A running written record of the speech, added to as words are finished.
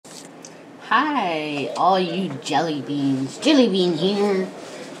Hi, all you jelly beans. Jelly bean here.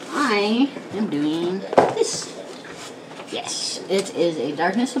 I am doing this. Yes, it is a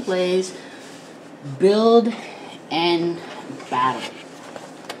Darkness Ablaze build and battle.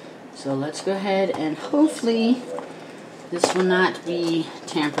 So let's go ahead and hopefully this will not be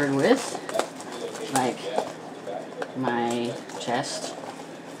tampered with like my chest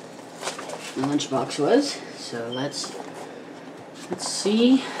and lunchbox was. So let's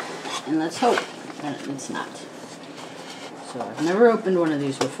see and let's hope that it's not. So I've never opened one of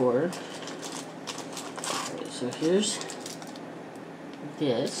these before. Okay, so here's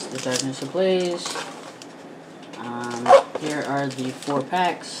this, the Darkness Ablaze. Here are the 4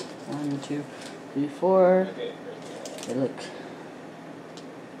 packs. 1, 2, 3, 4. They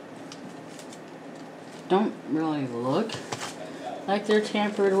don't really look like they're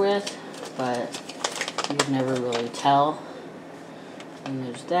tampered with, but you could never really tell. And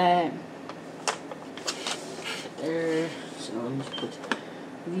there's that. Right there. So let's put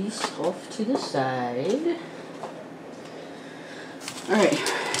these off to the side. Alright,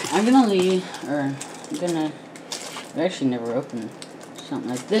 I've actually never opened something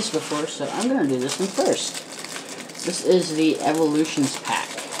like this before, so I'm gonna do this one first. This is the Evolutions pack.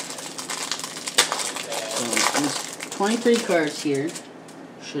 So there's 23 cards here.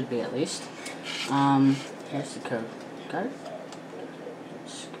 Should be at least. Here's the code card.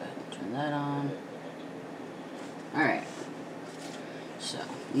 Let's go ahead and turn that on. Alright. So,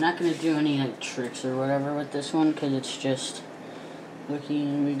 I'm not going to do any like tricks or whatever with this one because it's just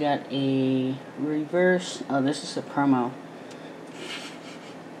looking. We got a reverse. Oh, this is a promo.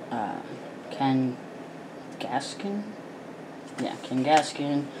 Ken Gaskin? Yeah, Ken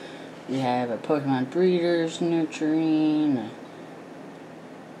Gaskin. We have a Pokemon Breeders Nurturing.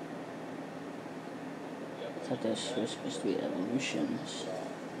 I thought this was supposed to be Evolutions.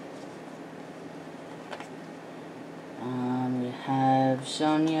 We have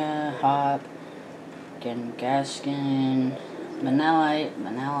Sonia, Hop, Ken Gaskin, Vanillite,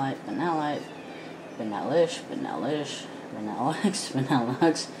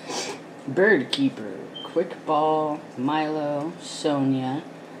 Vanillux, Bird Keeper, Quick Ball, Milo, Sonia,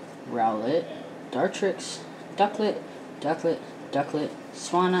 Rowlet, Dartrix, Ducklet,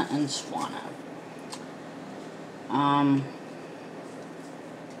 Swanna, and Swanna.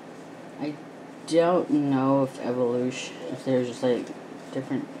 I don't know if there's like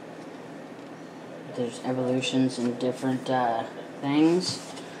there's evolutions in different things,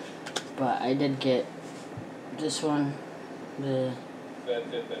 but I did get this one, the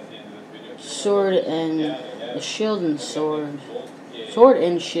Sword and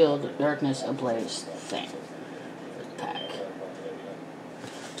Shield Darkness Ablaze thing pack.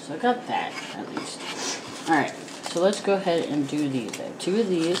 So I got that at least. Alright, so let's go ahead and do these. I have 2 of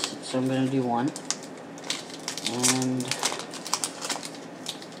these, so I'm going to do 1. And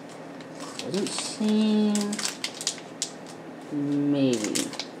doesn't seem, maybe.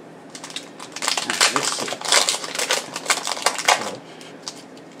 Alright, let's see.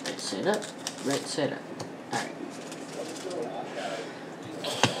 So, right side up. Alright.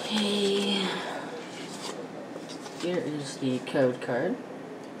 Okay. Here is the code card.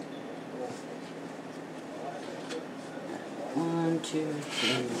 1, 2,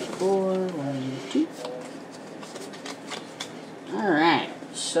 3, 4, 1, 2. Alright,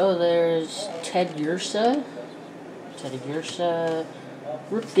 so there's Teddiursa,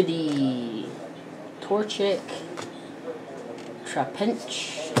 Rookidee, Torchic,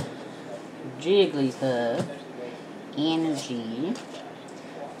 Trapinch, Jigglypuff, Energy,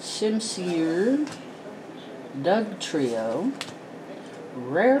 Simsear, Dugtrio,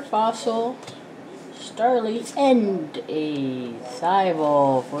 Rare Fossil, Starly, and a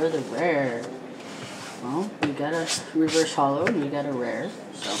Thievul for the rare. Well, we got a reverse holo and we got a rare.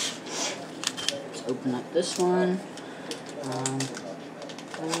 So let's open up this one.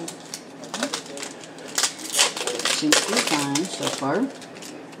 Seems to be fine so far.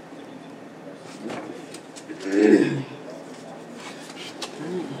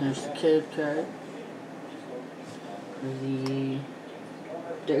 Alright, here's the code card for the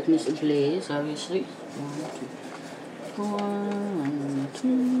Darkness Ablaze, obviously. 1, 2, 4, 1,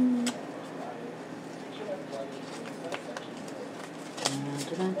 2.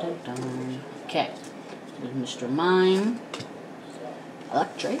 Okay, there's Mr. Mime,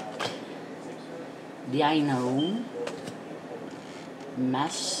 Electric, Dino,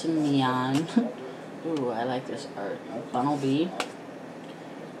 Massimian. Ooh, I like this art. Bunnelby,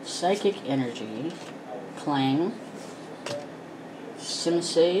 Psychic Energy, Clang,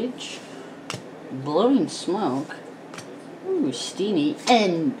 Simsage, Blowing Smoke, ooh, Steamy,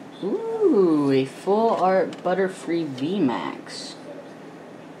 and ooh, Ooh, a full art Butterfree VMAX.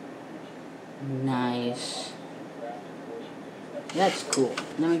 Nice. That's cool.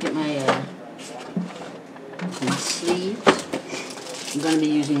 Let me get my sleeves. I'm going to be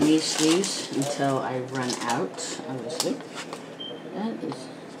using these sleeves until I run out, obviously. I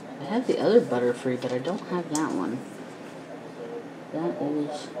have the other Butterfree, but I don't have that one. That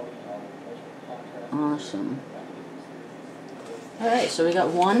is awesome. Alright, so we got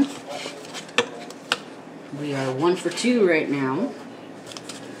one. We are 1 for 2 right now.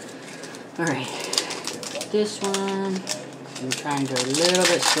 Alright, this one, I'm trying to go a little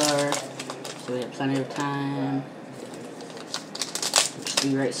bit slower, so we have plenty of time. Just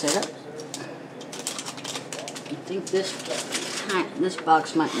be right side up. I think this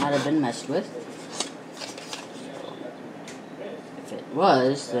box might not have been messed with. If it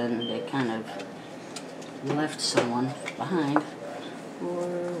was, then they kind of left someone behind. 4,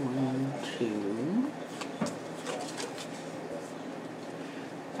 1, 2.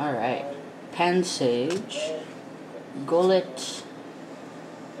 Alright. Pansage, Golett,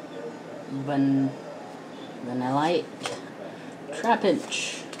 Vanillite,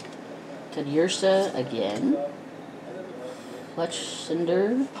 Trapinch, Teddiursa again,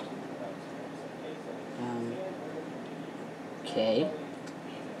 Fletchinder, okay,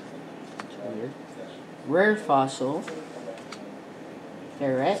 that's weird, Rare Fossil,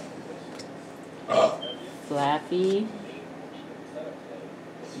 Ferret, Flappy,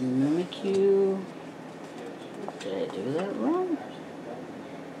 Mimikyu. Did I do that wrong?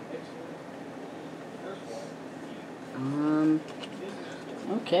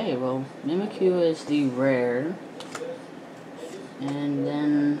 Okay, well, Mimikyu is the rare. And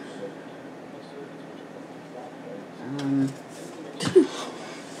then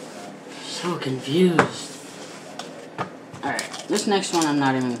so confused. Alright, this next one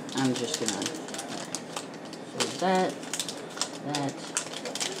I'm just gonna so that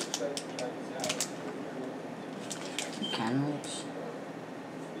Canvas.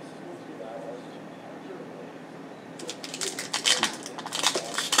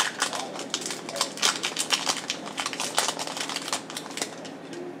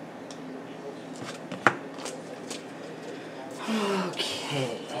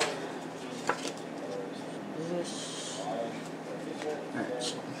 Okay. This. Alright,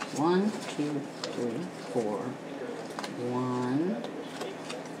 so 1, 2, 3, 4. 1,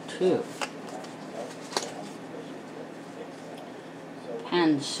 2.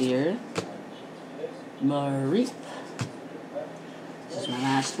 Handseer, Mareep. This is my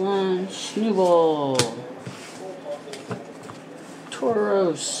last one. Snowball,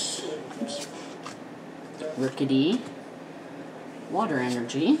 Tauros, Rickety, Water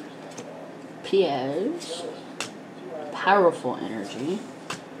Energy, Piez, Powerful Energy.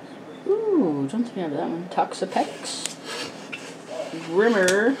 Ooh, don't think I have that one. Toxapex,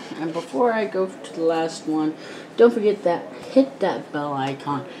 Grimmer, and before I go to the last one, don't forget that hit that bell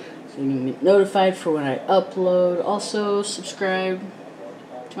icon so you can be notified for when I upload. Also, subscribe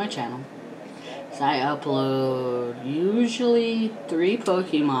to my channel. So I upload usually 3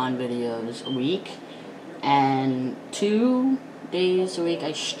 Pokemon videos a week, and 2 days a week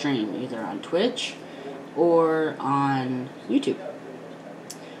I stream either on Twitch or on YouTube.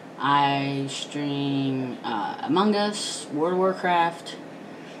 I stream Among Us, World of Warcraft.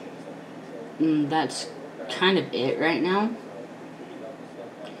 That's kind of it right now.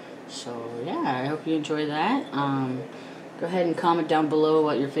 So yeah, I hope you enjoy that. Go ahead and comment down below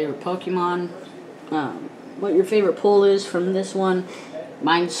what your favorite Pokemon, what your favorite pull is from this one.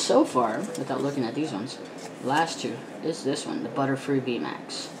 Mine so far, without looking at these ones, the last 2 is this one, the Butterfree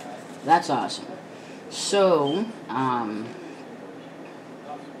VMAX. That's awesome. So,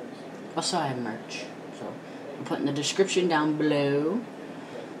 also I have merch, so I'll put in the description down below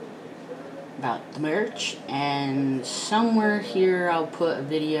about the merch, and somewhere here I'll put a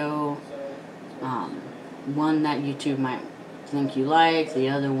video, one that YouTube might think you like, the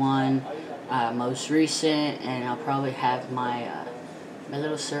other one most recent, and I'll probably have my my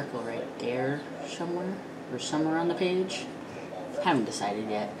little circle right there somewhere on the page. Haven't decided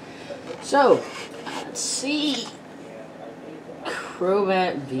yet. So let's see.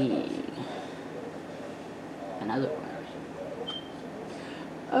 Crobat V. Another one.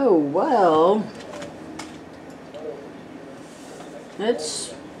 Oh, well.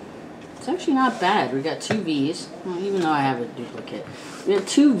 It's actually not bad. We got 2 Vs. Well, even though I have a duplicate. We have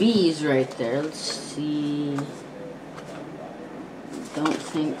 2 Vs right there. Let's see. Don't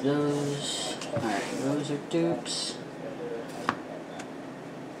think those... Alright, those are dupes.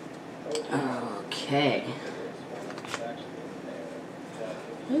 Okay.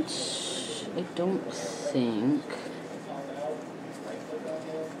 Let's I don't think...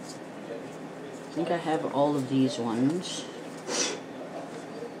 I think I have all of these ones.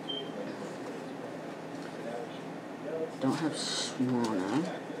 Don't have Swanna.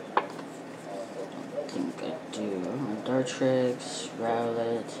 Don't think I do. Dartrix,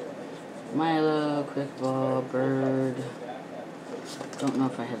 Rowlet, Milo, Quick Ball, Bird. Don't know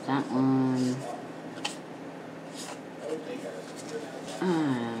if I have that one.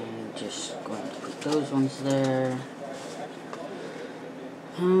 I'm just going to put those ones there.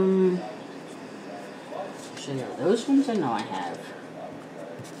 So yeah, those ones I know I have.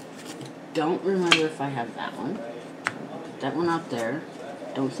 Don't remember if I have that one. Put that one out there.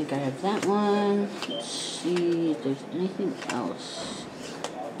 Don't think I have that one. Let's see if there's anything else.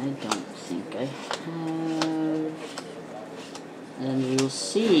 I don't think I have. And we'll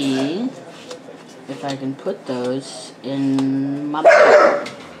see if I can put those in my book.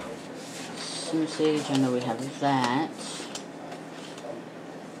 Sim Sage, I know we have that.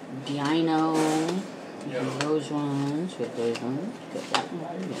 Dino, we have those ones, we have those ones, we have that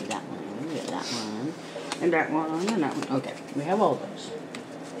one, we have that one, we have that one, and that one, and that one. Okay, we have all those.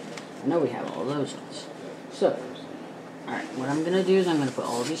 I know we have all those ones. So, alright, what I'm going to do is I'm going to put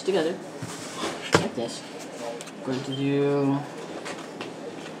all of these together, like this. I'm going to do...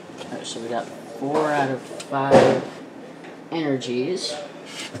 Alright, so we got 4 out of 5 energies.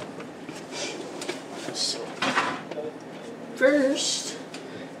 So, first,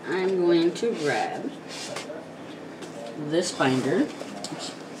 I'm going to grab this binder.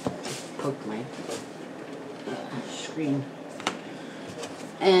 Oops, poked my screen.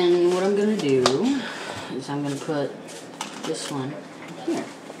 And what I'm going to do is I'm going to put this one here.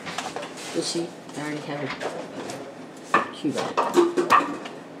 You see, I already have a cube at it.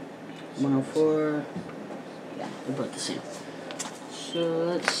 104. Yeah, they're both the same. So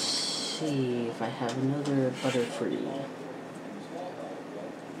let's see if I have another Butterfree.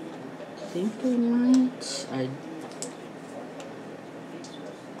 I think I might. I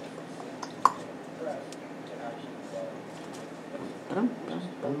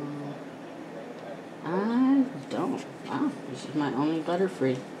don't. Wow, this is my only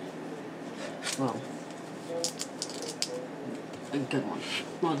Butterfree. Well, a good one.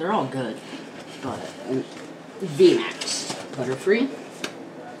 Well, they're all good, but VMAX Butterfree.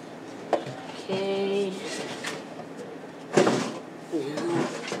 Okay. Now,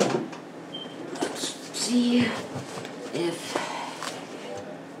 let's see if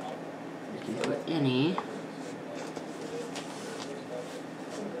we can put any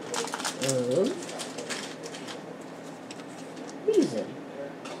of these in.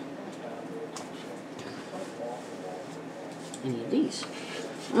 Any of these.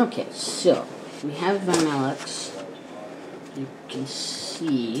 Okay, so we have Vanillix. You can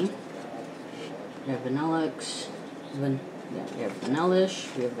see we have Vanillix. We have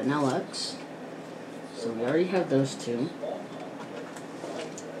Vanillish, we have Vanillix. So we already have those two.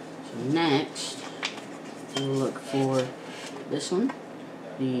 So next, we'll look for this one,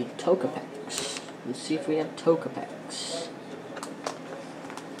 the Togepi's. Let's see if we have Togepi's.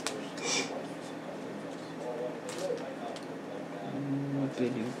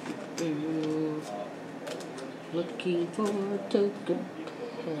 Looking for Togepi's.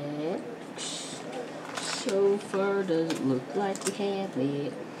 So far, doesn't look like we have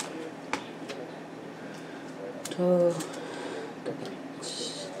it. Togepi's.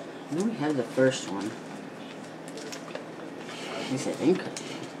 I know we have the first one. At least I think.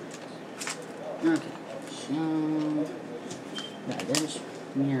 Okay, so yeah, there's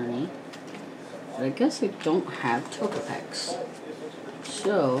Mirny. But I guess I don't have Togepi's.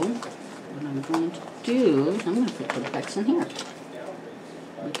 So what I'm going to do is I'm going to put Togepi's in here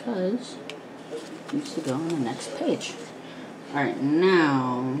because it needs to go on the next page. Alright,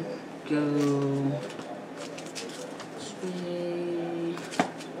 now go this way.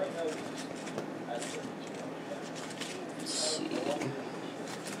 Let's see.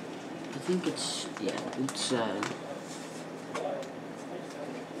 I think it's, yeah, it's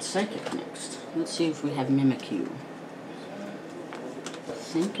Psychic next. Let's see if we have Mimikyu. I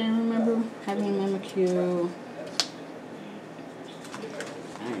think I remember having Mimikyu.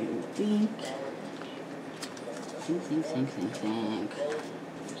 I think.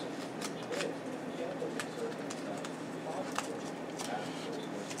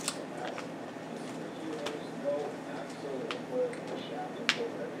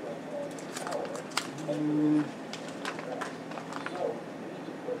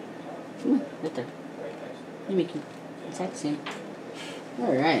 Right there. Mimikyu. Exact same.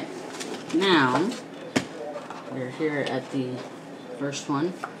 Alright. Now, we're here at the first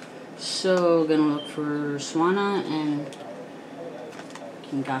one. So, gonna look for Swanna and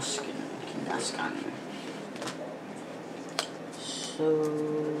Kangaskhan. So,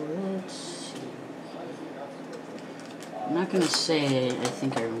 let's see. I'm not gonna say I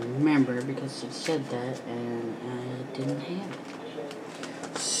think I remember because it said that and I didn't have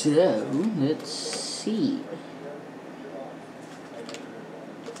it. So, let's see.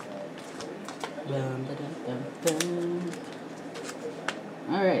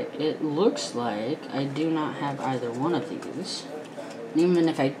 Alright, it looks like I do not have either one of these. Even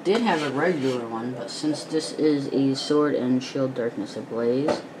if I did have a regular one, but since this is a Sword and Shield Darkness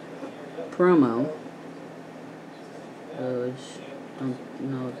Ablaze promo, I don't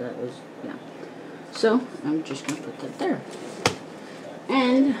know if that was, yeah. So, I'm just going to put that there.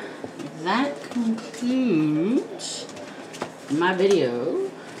 And that concludes my video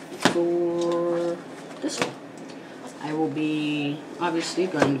for this one. I will be obviously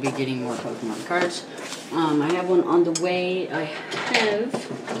going to be getting more Pokemon cards. I have one on the way. I have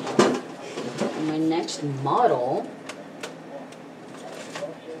my next model.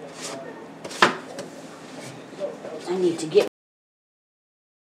 I need to get